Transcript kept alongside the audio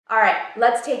All right,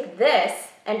 let's take this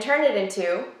and turn it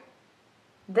into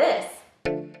this.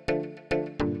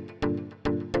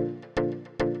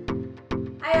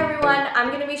 Hi everyone,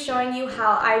 I'm gonna be showing you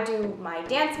how I do my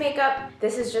dance makeup.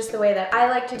 This is just the way that I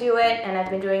like to do it, and I've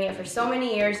been doing it for so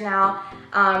many years now.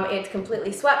 It's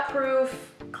completely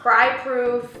sweat-proof,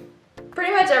 cry-proof,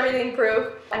 pretty much everything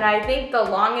proof. And I think the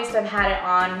longest I've had it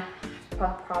on,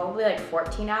 probably like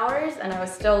 14 hours, and I was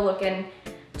still looking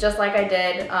just like I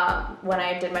did when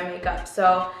I did my makeup.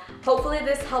 So hopefully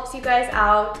this helps you guys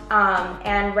out.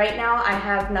 And right now I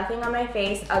have nothing on my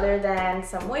face other than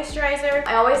some moisturizer.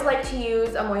 I always like to use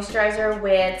a moisturizer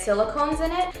with silicones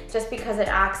in it just because it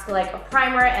acts like a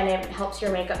primer and it helps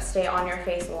your makeup stay on your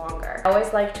face longer. I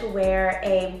always like to wear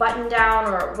a button down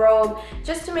or a robe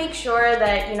just to make sure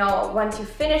that, you know, once you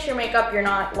finish your makeup, you're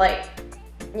not like,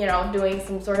 you know, doing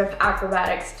some sort of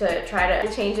acrobatics to try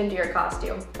to change into your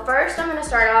costume. First, I'm gonna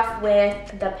start off with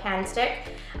the Panstick.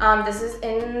 This is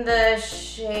in the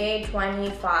shade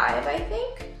 25, I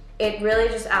think. It really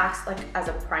just acts like as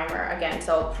a primer again,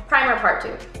 so primer part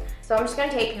 2. So I'm just gonna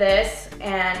take this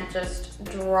and just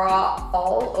draw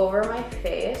all over my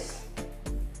face.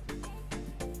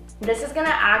 This is gonna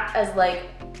act as like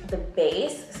the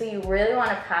base, so you really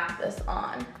wanna pack this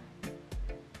on.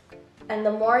 And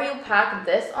the more you pack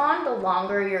this on, the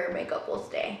longer your makeup will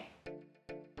stay.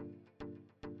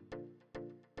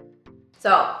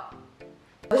 So,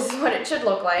 this is what it should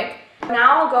look like.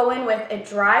 Now I'll go in with a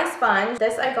dry sponge.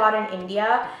 This I got in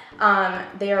India.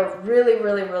 They are really,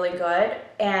 really, really good.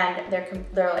 And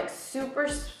they're like super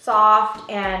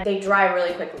soft and they dry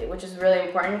really quickly, which is really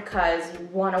important because you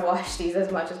want to wash these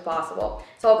as much as possible.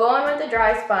 So I'll go in with the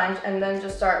dry sponge and then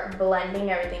just start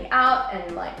blending everything out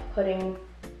and like putting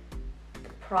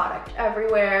product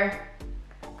everywhere.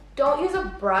 Don't use a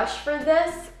brush for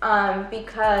this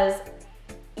because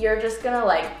you're just gonna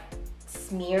like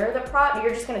smear the product.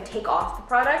 You're just gonna take off the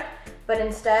product, but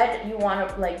instead you want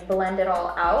to like blend it all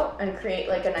out and create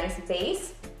like a nice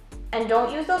base. And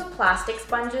don't use those plastic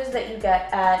sponges that you get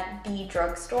at the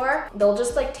drugstore. They'll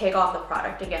just like take off the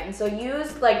product again. So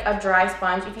use like a dry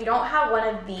sponge. If you don't have one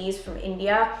of these from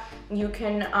India, you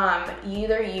can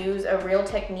either use a Real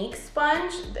Technique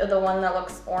sponge, the one that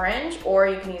looks orange, or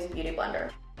you can use a beauty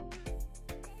blender.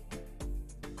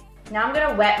 Now I'm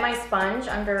gonna wet my sponge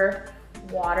under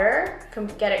water,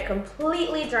 get it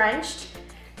completely drenched,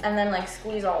 and then like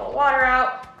squeeze all the water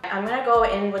out. I'm gonna go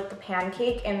in with the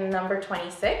Pancake in number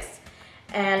 26,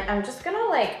 and I'm just gonna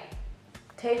like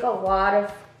take a lot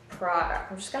of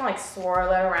product. I'm just gonna like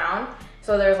swirl it around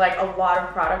so there's like a lot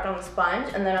of product on the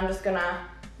sponge, and then I'm just gonna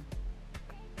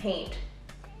paint,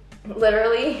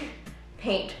 literally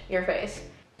paint your face.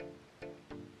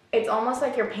 It's almost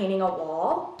like you're painting a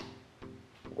wall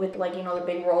with like, you know, the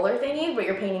big roller thingy, but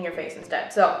you're painting your face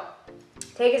instead. So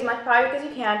take as much product as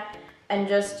you can and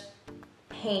just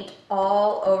paint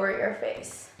all over your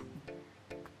face.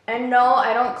 And no,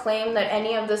 I don't claim that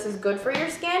any of this is good for your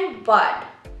skin, but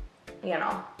you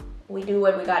know, we do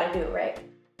what we gotta do, right?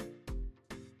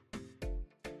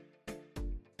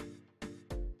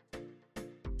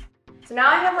 So now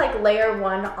I have like layer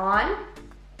 1 on,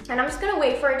 and I'm just gonna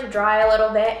wait for it to dry a little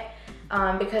bit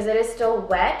because it is still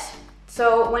wet.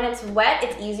 So when it's wet,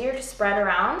 it's easier to spread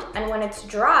around, and when it's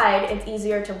dried, it's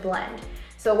easier to blend.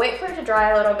 So wait for it to dry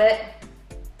a little bit.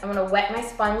 I'm gonna wet my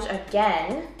sponge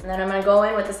again, and then I'm gonna go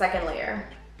in with the second layer.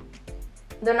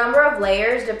 The number of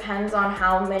layers depends on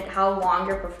how long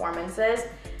your performance is.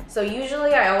 So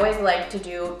usually I always like to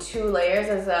do 2 layers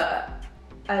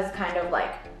as kind of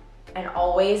like an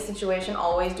always situation,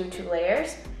 always do 2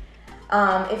 layers.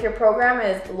 If your program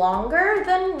is longer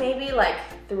than maybe like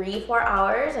 3-4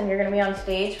 hours and you're gonna be on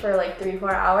stage for like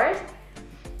 3-4 hours,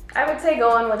 I would say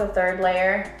go in with a 3rd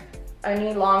layer. I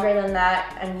need longer than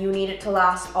that and you need it to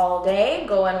last all day,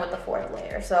 go in with the 4th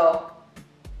layer. So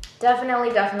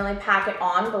definitely pack it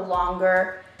on the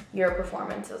longer your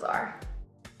performances are.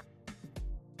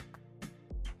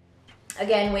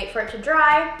 Again, wait for it to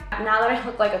dry. Now that I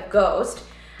look like a ghost,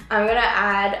 I'm gonna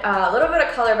add a little bit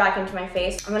of color back into my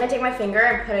face. I'm gonna take my finger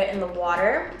and put it in the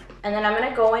water, and then I'm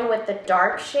gonna go in with the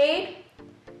dark shade,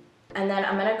 and then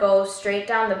I'm gonna go straight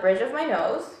down the bridge of my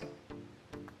nose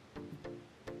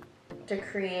to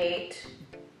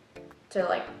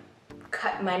like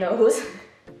cut my nose,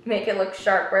 make it look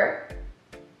sharper.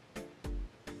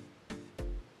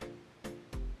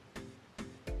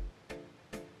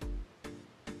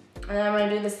 And then I'm gonna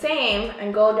do the same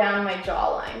and go down my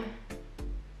jawline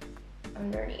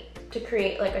underneath to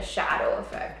create like a shadow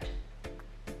effect.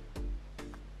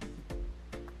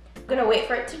 I'm gonna wait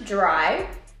for it to dry.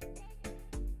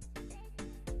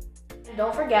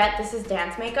 Don't forget, this is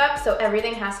dance makeup, so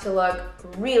everything has to look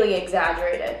really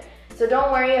exaggerated. So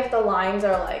don't worry if the lines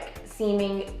are like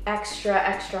seeming extra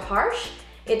harsh.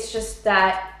 It's just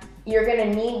that you're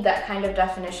gonna need that kind of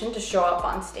definition to show up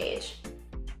on stage.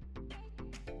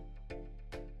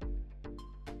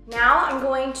 Now I'm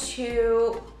going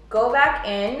to go back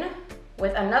in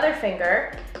with another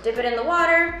finger, dip it in the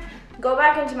water, go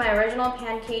back into my original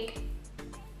pancake,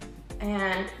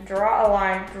 and draw a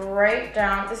line right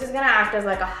down. This is gonna act as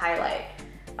like a highlight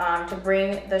to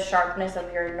bring the sharpness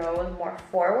of your nose more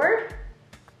forward.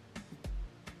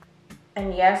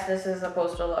 And yes, this is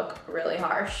supposed to look really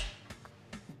harsh.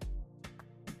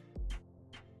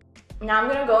 Now I'm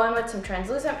gonna go in with some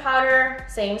translucent powder,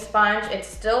 same sponge. It's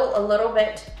still a little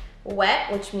bit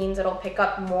wet, which means it'll pick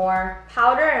up more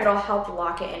powder and it'll help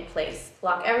lock it in place,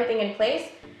 lock everything in place.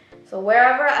 So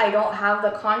wherever I don't have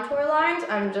the contour lines,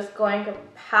 I'm just going to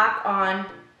pack on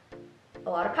a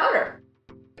lot of powder.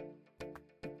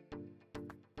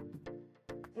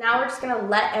 Now we're just gonna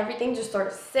let everything just sort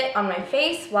of sit on my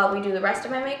face while we do the rest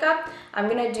of my makeup. I'm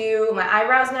gonna do my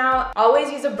eyebrows now.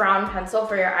 Always use a brown pencil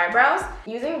for your eyebrows.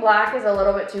 Using black is a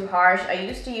little bit too harsh. I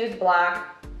used to use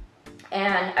black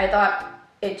and I thought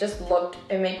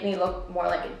it made me look more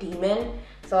like a demon.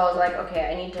 So I was like,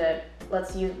 okay,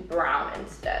 let's use brown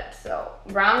instead. So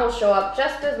brown will show up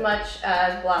just as much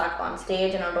as black on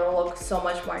stage and it'll look so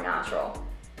much more natural.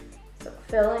 So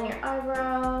fill in your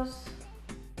eyebrows.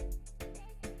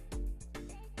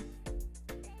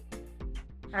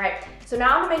 All right, so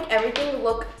now to make everything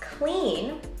look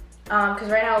clean, because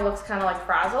right now it looks kind of like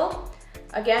frazzled.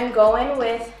 Again, go in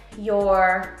with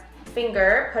your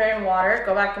finger, put it in water,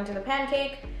 go back into the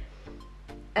pancake,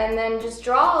 and then just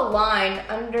draw a line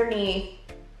underneath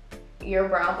your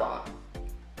brow bone.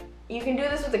 You can do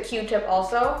this with a Q-tip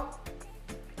also.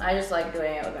 I just like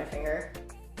doing it with my finger.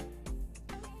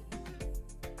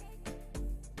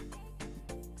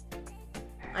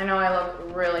 I know I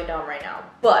look really dumb right now,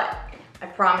 but I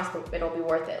promise it'll be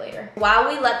worth it later. While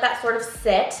we let that sort of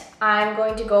sit, I'm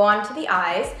going to go on to the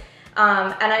eyes.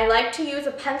 And I like to use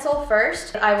a pencil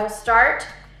first. I will start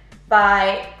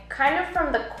by kind of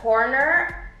from the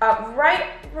corner up,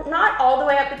 not all the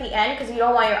way up at the end because you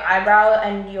don't want your eyebrow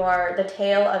and the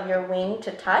tail of your wing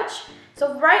to touch.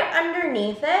 So right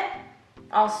underneath it,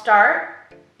 I'll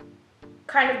start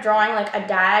kind of drawing like a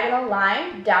diagonal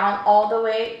line down all the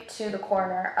way to the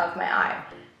corner of my eye.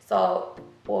 So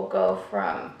we'll go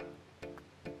from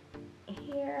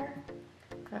here,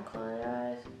 kind of close your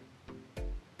eyes.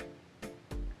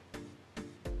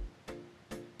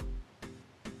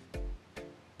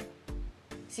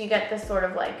 So you get this sort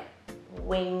of like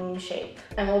wing shape.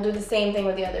 And we'll do the same thing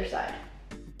with the other side.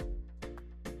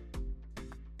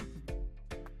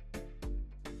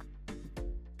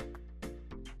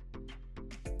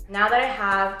 Now that I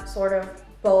have sort of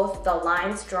both the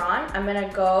lines drawn, I'm gonna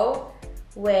go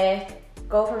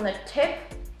from the tip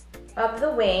of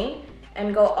the wing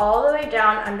and go all the way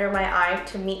down under my eye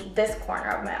to meet this corner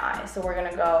of my eye. So we're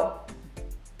gonna go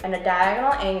in a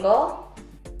diagonal angle.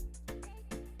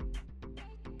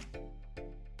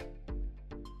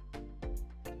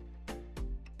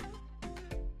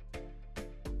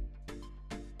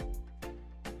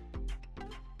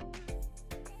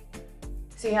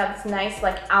 So you have this nice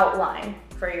like outline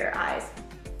for your eyes.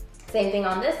 Same thing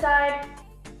on this side.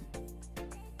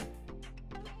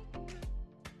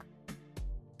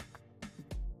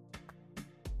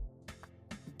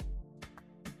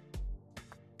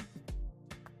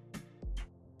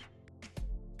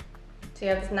 So you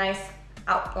have this nice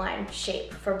outline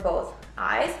shape for both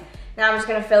eyes. Now I'm just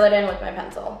gonna fill it in with my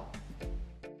pencil.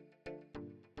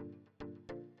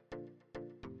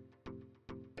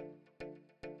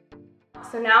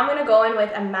 So now I'm gonna go in with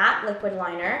a matte liquid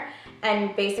liner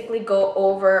and basically go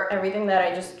over everything that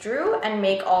I just drew and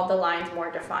make all the lines more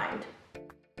defined.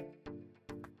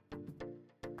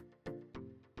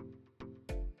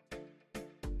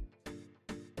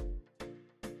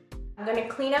 I'm gonna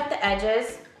clean up the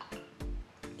edges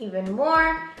even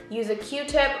more, use a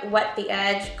Q-tip, wet the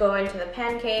edge, go into the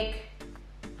pancake,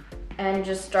 and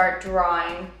just start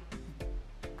drawing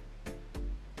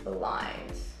the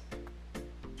lines.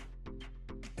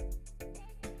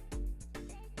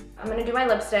 I'm gonna do my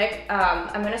lipstick.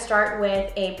 I'm gonna start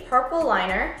with a purple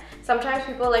liner. Sometimes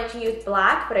people like to use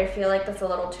black, but I feel like that's a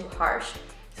little too harsh.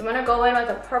 So I'm gonna go in with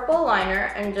a purple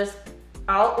liner and just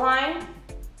outline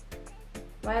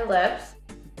my lips.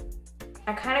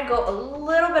 I kind of go a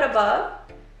little bit above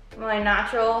my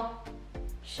natural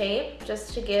shape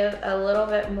just to give a little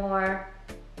bit more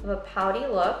of a pouty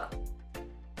look.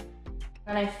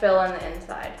 And I fill in the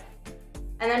inside.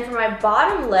 And then for my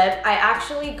bottom lip, I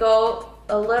actually go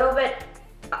a little bit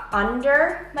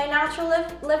under my natural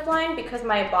lip line because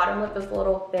my bottom lip is a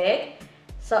little big.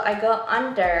 So I go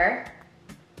under,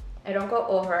 I don't go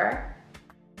over.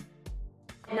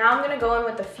 Now I'm gonna go in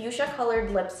with the fuchsia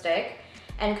colored lipstick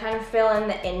and kind of fill in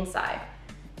the inside.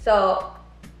 So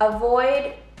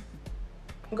avoid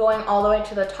going all the way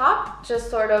to the top, just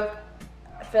sort of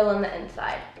fill in the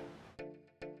inside.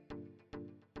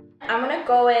 I'm gonna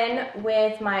go in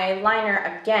with my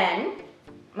liner again,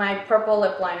 my purple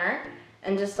lip liner,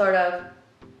 and just sort of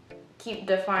keep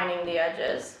defining the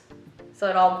edges so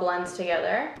it all blends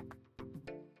together.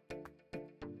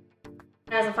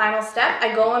 As a final step,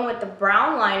 I go in with the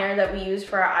brown liner that we use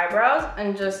for our eyebrows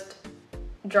and just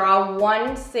draw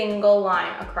one single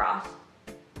line across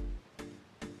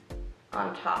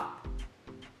on top.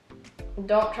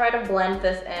 Don't try to blend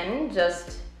this in,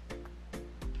 just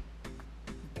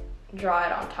draw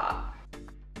it on top.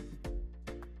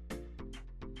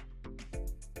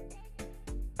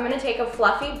 I'm gonna take a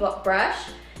fluffy brush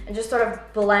and just sort of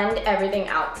blend everything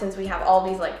out since we have all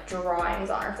these like drawings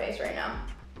on our face right now.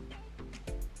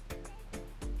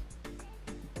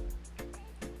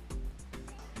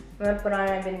 I'm gonna put on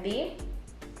my bindi.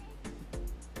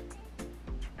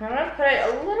 I'm gonna put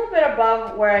it a little bit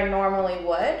above where I normally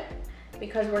would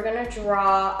because we're gonna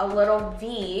draw a little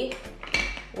V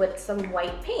with some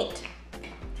white paint.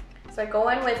 So I go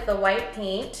in with the white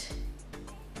paint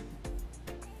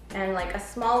and like a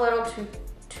small little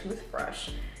toothbrush.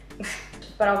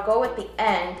 But I'll go with the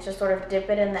end, just sort of dip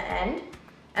it in the end.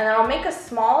 And then I'll make a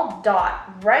small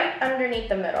dot right underneath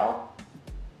the middle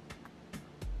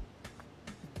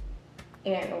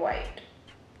in white.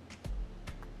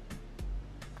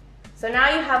 So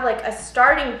now you have like a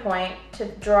starting point to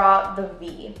draw the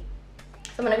V.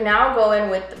 So I'm gonna now go in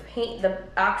with the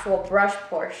actual brush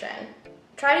portion.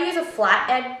 Try to use a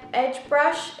flat edge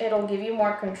brush, it'll give you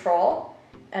more control.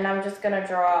 And I'm just gonna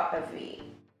draw a V.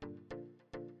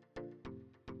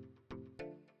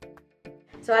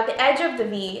 So at the edge of the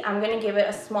V, I'm gonna give it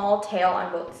a small tail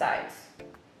on both sides.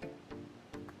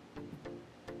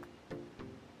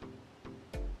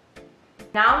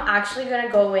 Now I'm actually gonna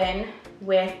go in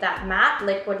with that matte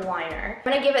liquid liner.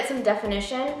 I'm gonna give it some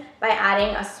definition by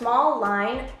adding a small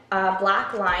line, a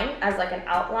black line as like an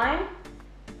outline,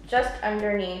 just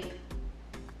underneath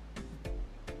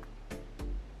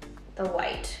the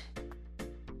white.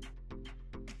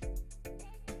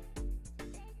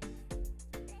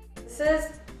 This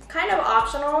is kind of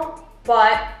optional,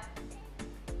 but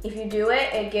if you do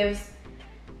it, it gives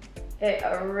it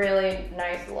a really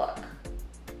nice look.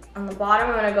 On the bottom,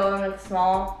 I'm gonna go in with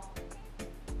small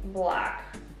black.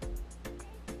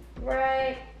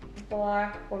 Right,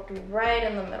 black, right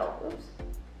in the middle, oops.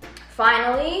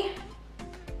 Finally,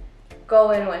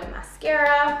 go in with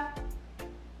mascara.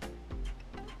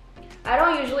 I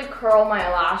don't usually curl my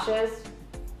lashes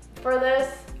for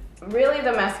this. Really,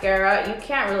 the mascara, you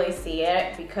can't really see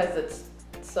it because it's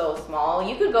so small.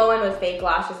 You could go in with fake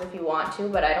lashes if you want to,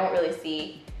 but I don't really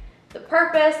see the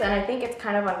purpose, and I think it's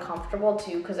kind of uncomfortable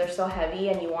too because they're so heavy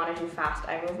and you want to do fast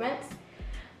eye movements.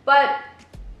 But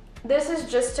this is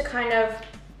just to kind of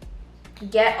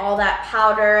get all that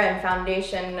powder and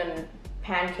foundation and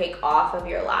pancake off of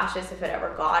your lashes if it ever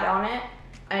got on it.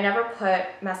 I never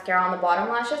put mascara on the bottom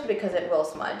lashes because it will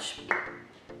smudge.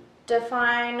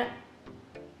 Define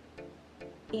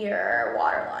your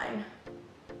waterline.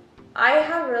 I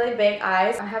have really big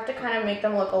eyes. I have to kind of make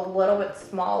them look a little bit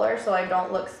smaller so I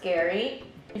don't look scary.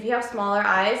 If you have smaller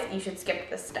eyes, you should skip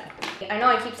this step. I know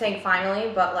I keep saying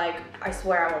finally, but like, I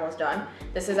swear I'm almost done.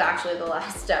 This is actually the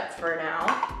last step for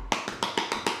now.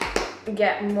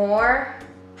 Get more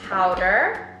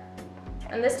powder.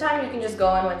 And this time you can just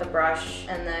go in with a brush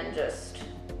and then just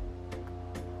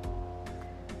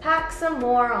pack some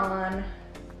more on.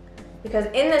 Because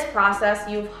in this process,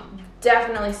 you've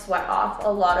definitely sweat off a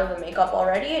lot of the makeup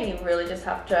already and you really just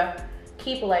have to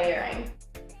keep layering.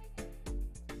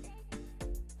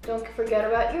 Don't forget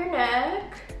about your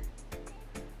neck.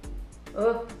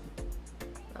 Oh,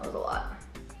 that was a lot.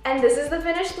 And this is the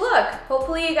finished look.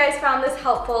 Hopefully you guys found this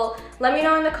helpful. Let me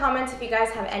know in the comments if you guys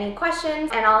have any questions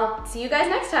and I'll see you guys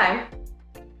next time.